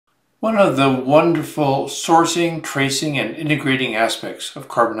One of the wonderful sourcing, tracing, and integrating aspects of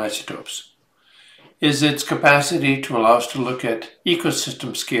carbon isotopes is its capacity to allow us to look at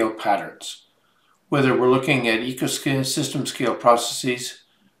ecosystem scale patterns. Whether we're looking at ecosystem scale processes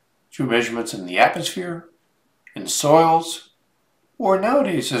through measurements in the atmosphere, in soils, or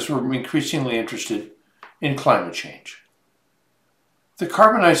nowadays as we're increasingly interested in climate change. The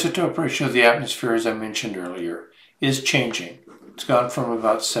carbon isotope ratio of the atmosphere, as I mentioned earlier, is changing. It's gone from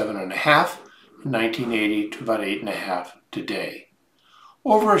about 7.5 in 1980 to about 8.5 today.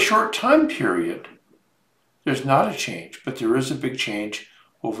 Over a short time period, there's not a change, but there is a big change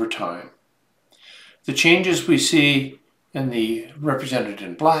over time. The changes we see represented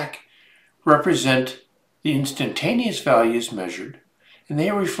in black represent the instantaneous values measured, and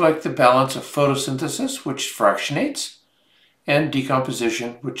they reflect the balance of photosynthesis, which fractionates, and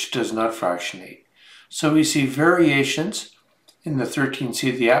decomposition, which does not fractionate. So we see variations in the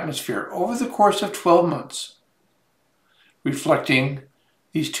 13C of the atmosphere over the course of 12 months, reflecting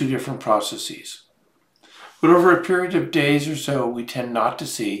these two different processes. But over a period of days or so, we tend not to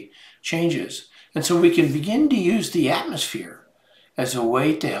see changes. And so we can begin to use the atmosphere as a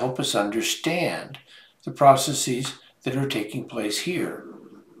way to help us understand the processes that are taking place here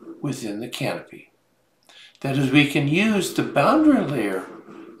within the canopy. That is, we can use the boundary layer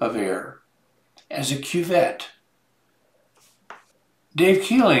of air as a cuvette. Dave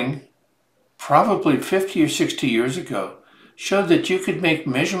Keeling, probably 50 or 60 years ago, showed that you could make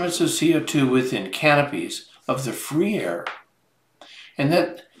measurements of CO2 within canopies of the free air, and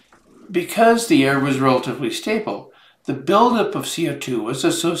that because the air was relatively stable, the buildup of CO2 was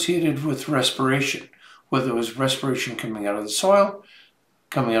associated with respiration, whether it was respiration coming out of the soil,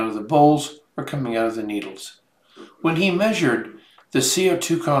 coming out of the bowls, or coming out of the needles. When he measured the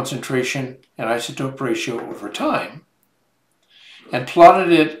CO2 concentration and isotope ratio over time, and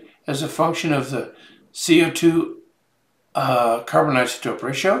plotted it as a function of the CO2 carbon isotope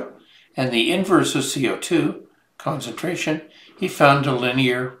ratio and the inverse of CO2 concentration, he found a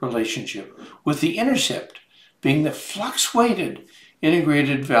linear relationship, with the intercept being the flux-weighted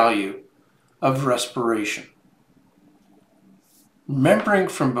integrated value of respiration. Remembering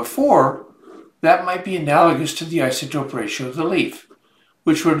from before, that might be analogous to the isotope ratio of the leaf,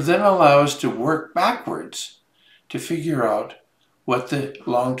 which would then allow us to work backwards to figure out what the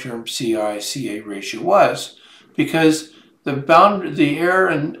long-term CI-CA ratio was, because the air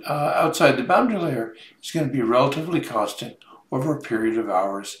outside the boundary layer is going to be relatively constant over a period of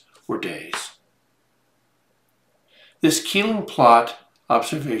hours or days. This Keeling plot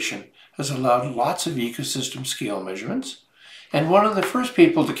observation has allowed lots of ecosystem scale measurements, and one of the first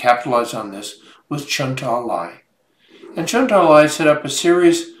people to capitalize on this was Chantal Lai. And Chantal Lai set up a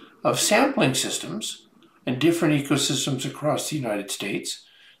series of sampling systems in different ecosystems across the United States,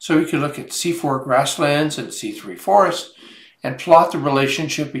 so we could look at C4 grasslands and C3 forests and plot the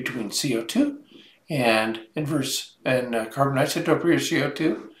relationship between CO2 and carbon isotope ratio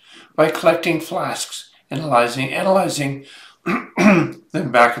CO2 by collecting flasks and analyzing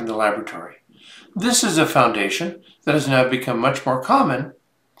them back in the laboratory. This is a foundation that has now become much more common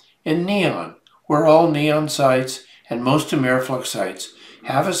in neon, where all neon sites and most Ameriflux sites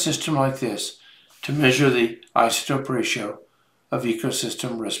have a system like this to measure the isotope ratio of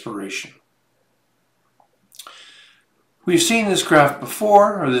ecosystem respiration. We've seen this graph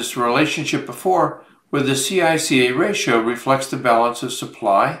before, or this relationship before, where the CI-CA ratio reflects the balance of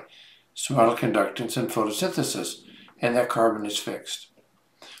supply, somatic conductance, and photosynthesis, and that carbon is fixed.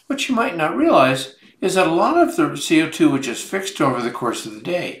 What you might not realize is that a lot of the CO2 which is fixed over the course of the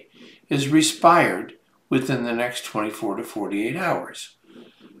day is respired within the next 24 to 48 hours.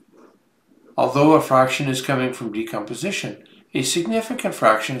 Although a fraction is coming from decomposition, a significant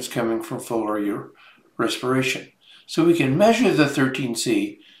fraction is coming from full respiration. So we can measure the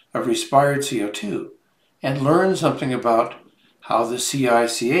 13C of respired CO2 and learn something about how the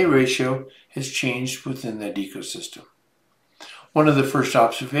CI-CA ratio has changed within that ecosystem. One of the first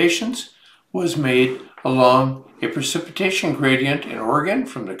observations was made along a precipitation gradient in Oregon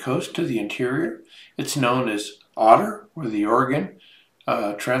from the coast to the interior. It's known as Otter, or the Oregon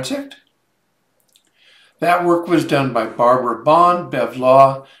transect. That work was done by Barbara Bond, Bev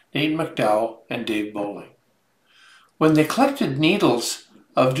Law, Nate McDowell, and Dave Bowling. When they collected needles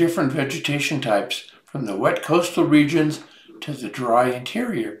of different vegetation types from the wet coastal regions to the dry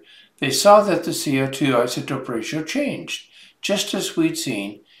interior, they saw that the CO2 isotope ratio changed, just as we'd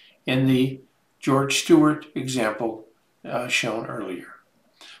seen in the George Stewart example shown earlier.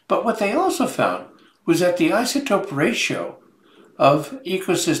 But what they also found was that the isotope ratio of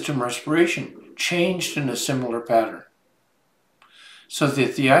ecosystem respiration changed in a similar pattern. so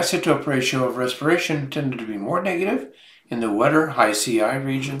that the isotope ratio of respiration tended to be more negative in the wetter high CI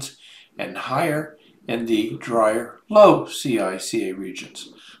regions and higher in the drier low CI-CA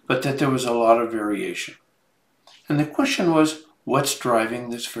regions, but that there was a lot of variation. And the question was, what's driving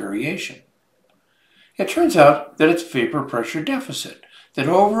this variation? It turns out that it's vapor pressure deficit, that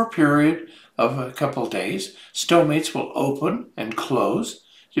over a period of a couple days, stomates will open and close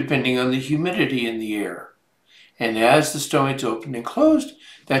depending on the humidity in the air. And as the stomates opened and closed,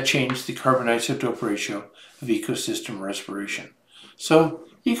 that changed the carbon isotope ratio of ecosystem respiration. So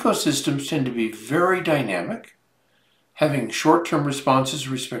ecosystems tend to be very dynamic, having short-term responses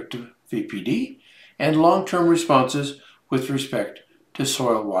with respect to VPD and long-term responses with respect to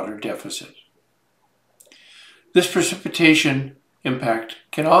soil-water deficit. This precipitation impact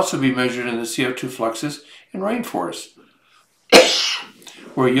can also be measured in the CO2 fluxes in rainforests,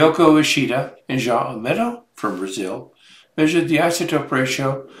 where Yoko Ishida and João Almeida from Brazil measured the isotope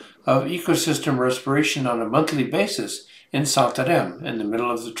ratio of ecosystem respiration on a monthly basis in Santarém, in the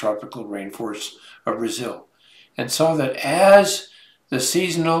middle of the tropical rainforests of Brazil, and saw that as the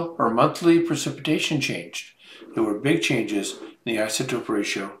seasonal or monthly precipitation changed, there were big changes in the isotope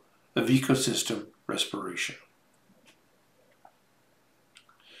ratio of ecosystem respiration.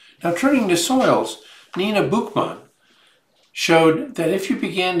 Now, turning to soils, Nina Buchmann showed that if you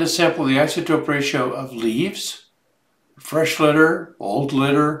began to sample the isotope ratio of leaves, fresh litter, old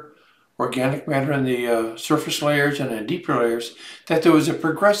litter, organic matter in the surface layers and in deeper layers, that there was a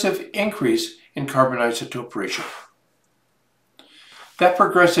progressive increase in carbon isotope ratio. That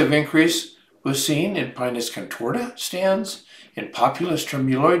progressive increase was seen in Pinus contorta stands, in Populus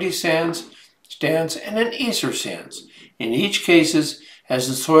tremuloides stands, and in Acer stands. In each cases, as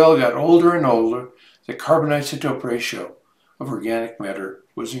the soil got older and older, the carbon isotope ratio of organic matter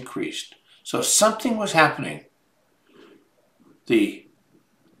was increased. So something was happening. The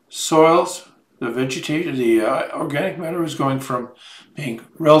soils, the vegetation, the organic matter was going from being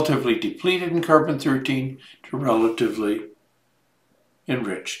relatively depleted in carbon-13 to relatively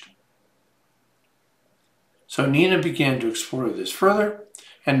enriched. So Nina began to explore this further,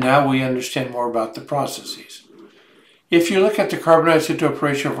 and now we understand more about the processes. If you look at the carbon isotope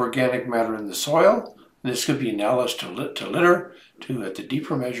ratio of organic matter in the soil, and this could be analogous to litter, at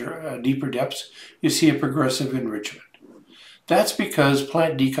the deeper depths, you see a progressive enrichment. That's because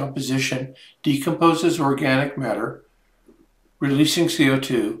plant decomposition decomposes organic matter, releasing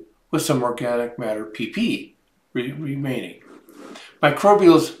CO2 with some organic matter PP remaining.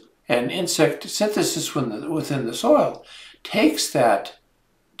 Microbials and insect synthesis within the soil takes that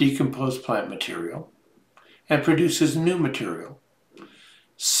decomposed plant material and produces new material.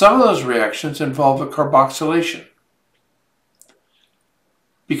 Some of those reactions involve a carboxylation.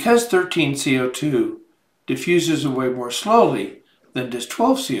 Because 13CO2 diffuses away more slowly than does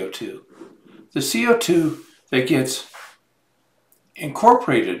 12CO2, the CO2 that gets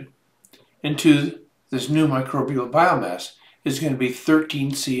incorporated into this new microbial biomass is going to be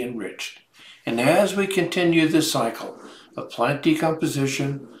 13C enriched. And as we continue this cycle of plant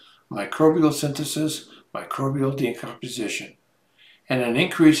decomposition, microbial synthesis, microbial decomposition, and an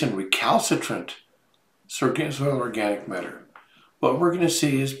increase in recalcitrant soil organic matter, what we're going to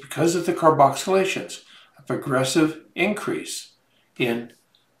see is, because of the carboxylations, a progressive increase in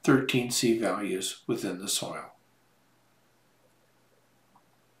 13C values within the soil.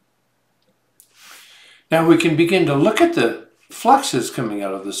 Now we can begin to look at the fluxes coming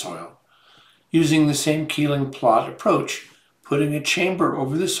out of the soil using the same Keeling plot approach, putting a chamber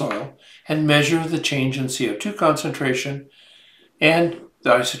over the soil and measure the change in CO2 concentration and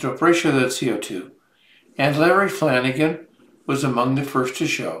the isotope ratio of that CO2. And Larry Flanagan was among the first to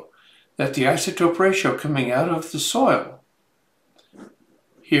show that the isotope ratio coming out of the soil,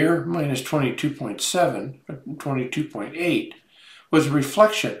 here minus 22.7, 22.8, was a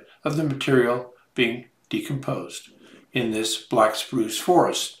reflection of the material being decomposed in this black spruce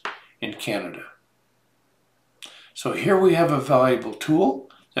forest in Canada. So here we have a valuable tool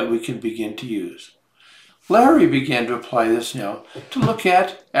that we can begin to use. Larry began to apply this now to look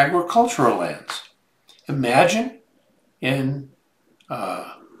at agricultural lands. Imagine in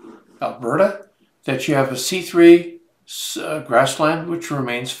Alberta that you have a C3 grassland which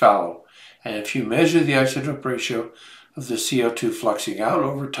remains fallow. And if you measure the isotope ratio of the CO2 fluxing out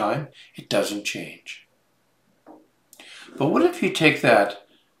over time, it doesn't change. But what if you take that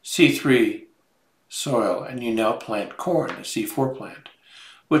C3 soil and you now plant corn, a C4 plant?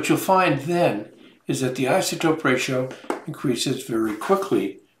 What you'll find then is that the isotope ratio increases very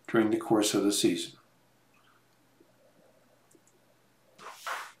quickly during the course of the season.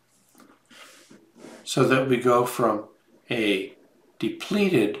 So that we go from a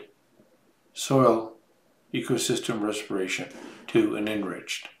depleted soil ecosystem respiration to an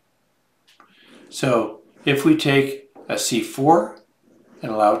enriched. So if we take a C4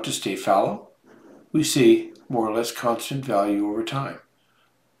 and allow it to stay fallow, we see more or less constant value over time.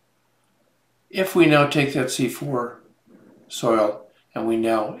 If we now take that C4 soil and we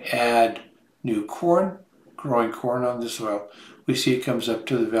now add new corn, growing corn on the soil, we see it comes up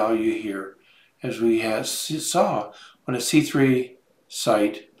to the value here as we saw when a C3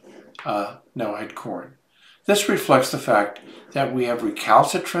 site now had corn. This reflects the fact that we have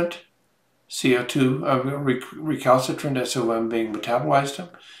recalcitrant CO2, recalcitrant SOM being metabolized,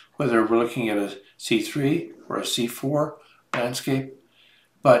 whether we're looking at a C3 or a C4 landscape,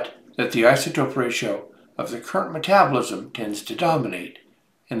 but that the isotope ratio of the current metabolism tends to dominate,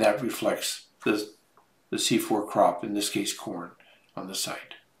 and that reflects the C4 crop, in this case corn, on the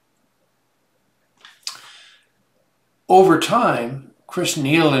site. Over time, Chris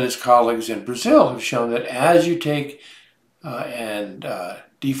Neal and his colleagues in Brazil have shown that as you take and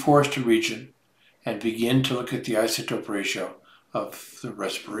deforest a region and begin to look at the isotope ratio of the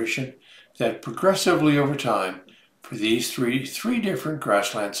respiration, that progressively over time, for these three different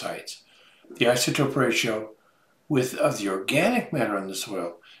grassland sites, the isotope ratio of the organic matter in the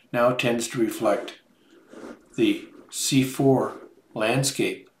soil now tends to reflect the C4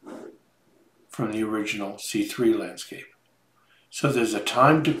 landscape from the original C3 landscape. So there's a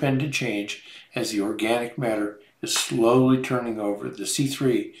time-dependent change as the organic matter is slowly turning over, the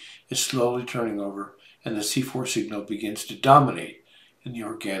C3 is slowly turning over, and the C4 signal begins to dominate in the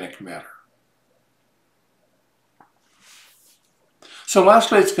organic matter. So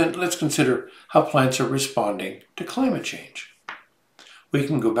lastly, let's consider how plants are responding to climate change. We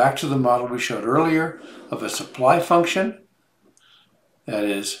can go back to the model we showed earlier of a supply function, that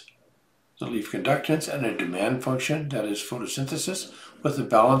is the leaf conductance, and a demand function, that is photosynthesis, with the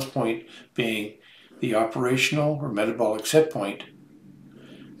balance point being the operational or metabolic set point.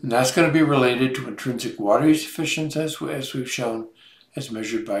 And that's going to be related to intrinsic water use efficiency, as we've shown, as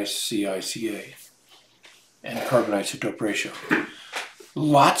measured by CICA and carbon isotope ratio.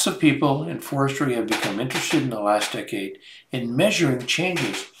 Lots of people in forestry have become interested in the last decade in measuring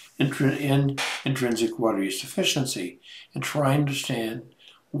changes in intrinsic water use efficiency and trying to understand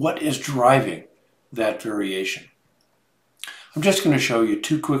what is driving that variation. I'm just going to show you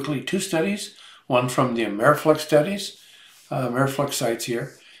two studies, one from the Ameriflex studies, Ameriflex sites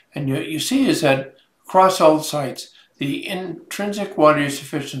here, and you see is that across all the sites, the intrinsic water use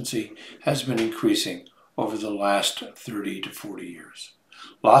efficiency has been increasing over the last 30 to 40 years.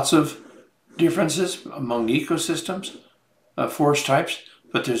 Lots of differences among ecosystems, forest types,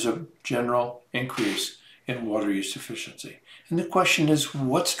 but there's a general increase in water use efficiency. And the question is,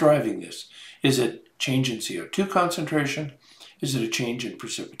 what's driving this? Is it change in CO2 concentration? Is it a change in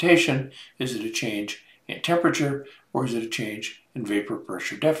precipitation? Is it a change in temperature? Or is it a change in vapor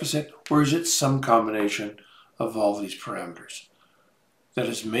pressure deficit? Or is it some combination of all these parameters that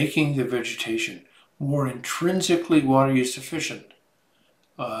is making the vegetation more intrinsically water use efficient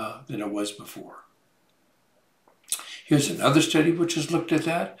than it was before? Here's another study which has looked at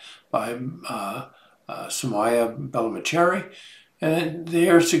that by Sumaya Bellamacheri, and they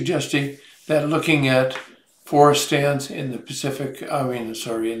are suggesting that looking at forest stands in the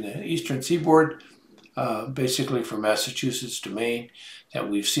in the eastern seaboard, basically from Massachusetts to Maine, that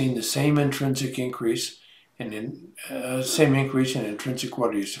we've seen the same intrinsic increase in intrinsic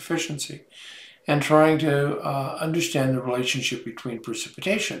water use efficiency, and trying to understand the relationship between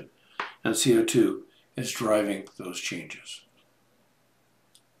precipitation and CO2 is driving those changes.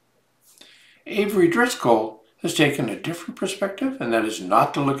 Avery Driscoll has taken a different perspective, and that is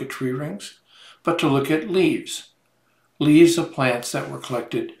not to look at tree rings, but to look at leaves. Leaves of plants that were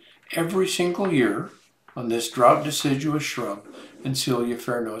collected every single year on this drought deciduous shrub, Encilla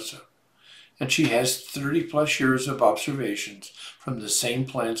farinosa. And she has 30 plus years of observations from the same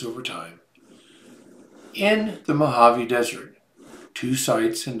plants over time. In the Mojave Desert, 2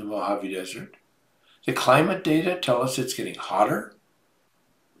 sites in the Mojave Desert, the climate data tell us it's getting hotter,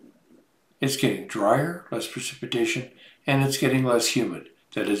 it's getting drier, less precipitation, and it's getting less humid.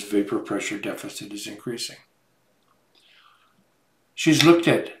 That is, vapor pressure deficit is increasing. She's looked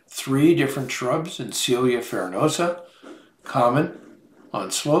at 3 different shrubs, Encilla farinosa, common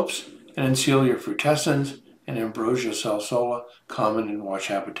on slopes, and Encilla frutescens and Ambrosia salsola, common in wash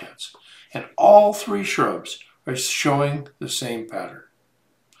habitats. And all 3 shrubs are showing the same pattern.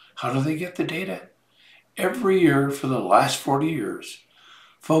 How do they get the data? Every year for the last 40 years,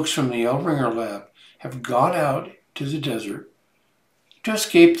 folks from the Ehleringer lab have gone out to the desert to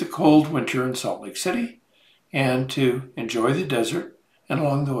escape the cold winter in Salt Lake City and to enjoy the desert, and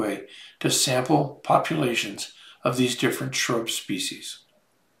along the way to sample populations of these different shrub species.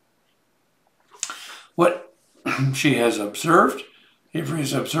 What she has observed, Avery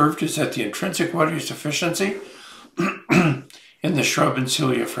has observed, is that the intrinsic water use efficiency in the shrub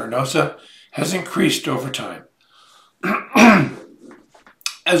Encielia farinosa has increased over time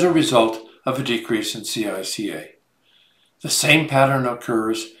as a result of a decrease in CICA. The same pattern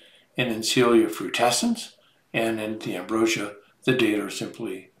occurs in Encielia frutescens and in the ambrosia. The data are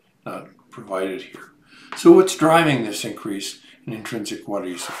simply not provided here. So what's driving this increase in intrinsic water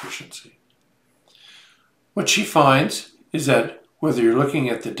use efficiency? What she finds is that whether you're looking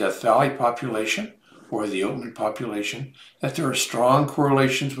at the Death Valley population or the Oatman population, that there are strong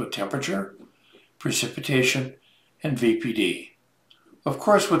correlations with temperature, precipitation, and VPD. Of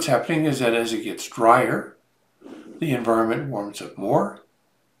course, what's happening is that as it gets drier, the environment warms up more.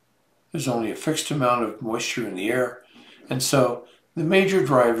 There's only a fixed amount of moisture in the air, and so the major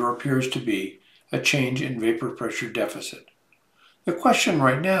driver appears to be a change in vapor pressure deficit. The question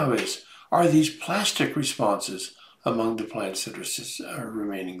right now is, are these plastic responses among the plants that are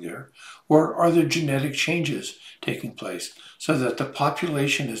remaining there, or are there genetic changes taking place so that the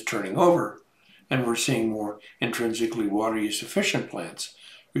population is turning over and we're seeing more intrinsically water use efficient plants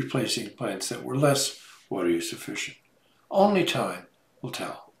replacing plants that were less water use efficient? Only time will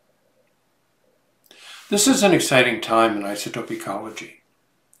tell. This is an exciting time in isotope ecology.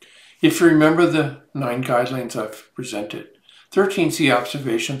 If you remember the 9 guidelines I've presented, 13C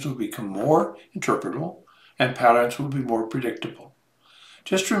observations will become more interpretable and patterns will be more predictable.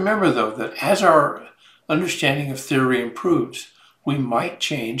 Just remember, though, that as our understanding of theory improves, we might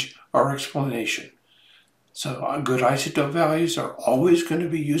change our explanation. So our good isotope values are always going to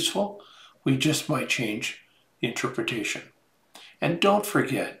be useful. We just might change the interpretation. And don't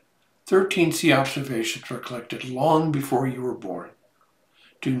forget, 13C observations were collected long before you were born.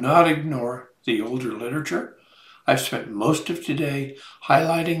 Do not ignore the older literature. I've spent most of today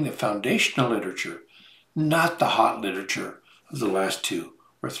highlighting the foundational literature, not the hot literature of the last 2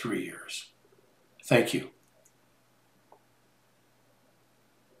 or 3 years. Thank you.